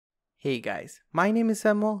Hey guys, my name is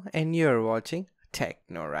Samuel and you're watching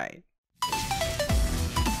TechnoRight.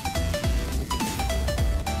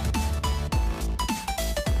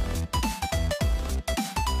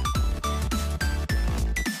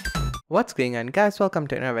 What's going on guys, welcome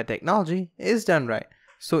to TechnoRight, where technology is done right.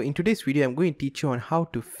 So in today's video I'm going to teach you on how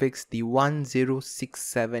to fix the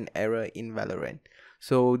 1067 error in Valorant.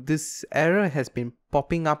 So this error has been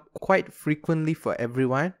popping up quite frequently for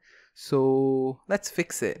everyone, so let's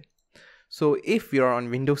fix it. So if you're on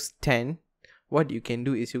Windows 10, what you can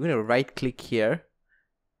do is you're going to right click here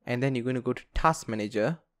and then you're going to go to Task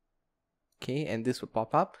Manager. Okay, and this will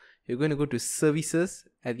pop up. You're going to go to Services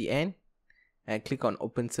at the end and click on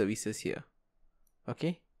Open Services here.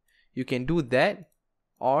 Okay, you can do that,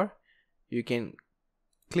 or you can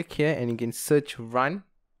click here and you can search Run.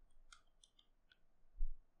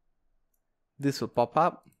 This will pop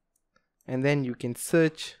up and then you can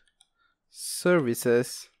search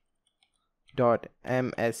services.msc.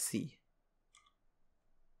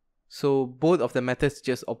 So both of the methods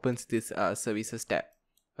just opens this services tab.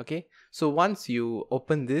 Okay, so once you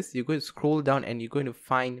open this, you're going to scroll down and you're going to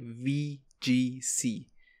find VGC.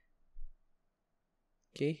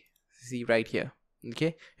 Okay, see right here.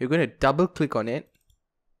 Okay, you're going to double click on it,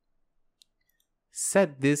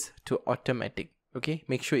 set this to automatic. Okay,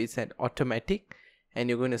 make sure it's at automatic and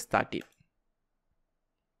you're going to start it.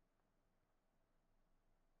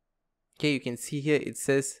 Okay, you can see here it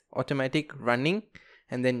says automatic running,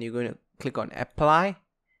 and then you're going to click on apply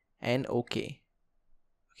and OK.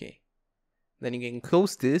 Okay, then you can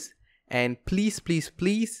close this and please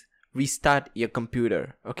restart your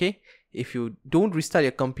computer. Okay, if you don't restart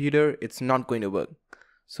your computer, it's not going to work.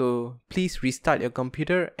 So please restart your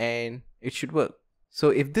computer and it should work. So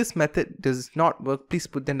if this method does not work, please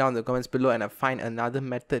put them down in the comments below and I'll find another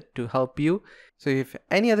method to help you. So if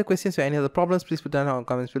any other questions or any other problems, please put them down in the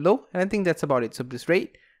comments below. And I think that's about it. So please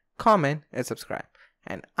rate, comment and subscribe.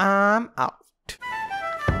 And I'm out.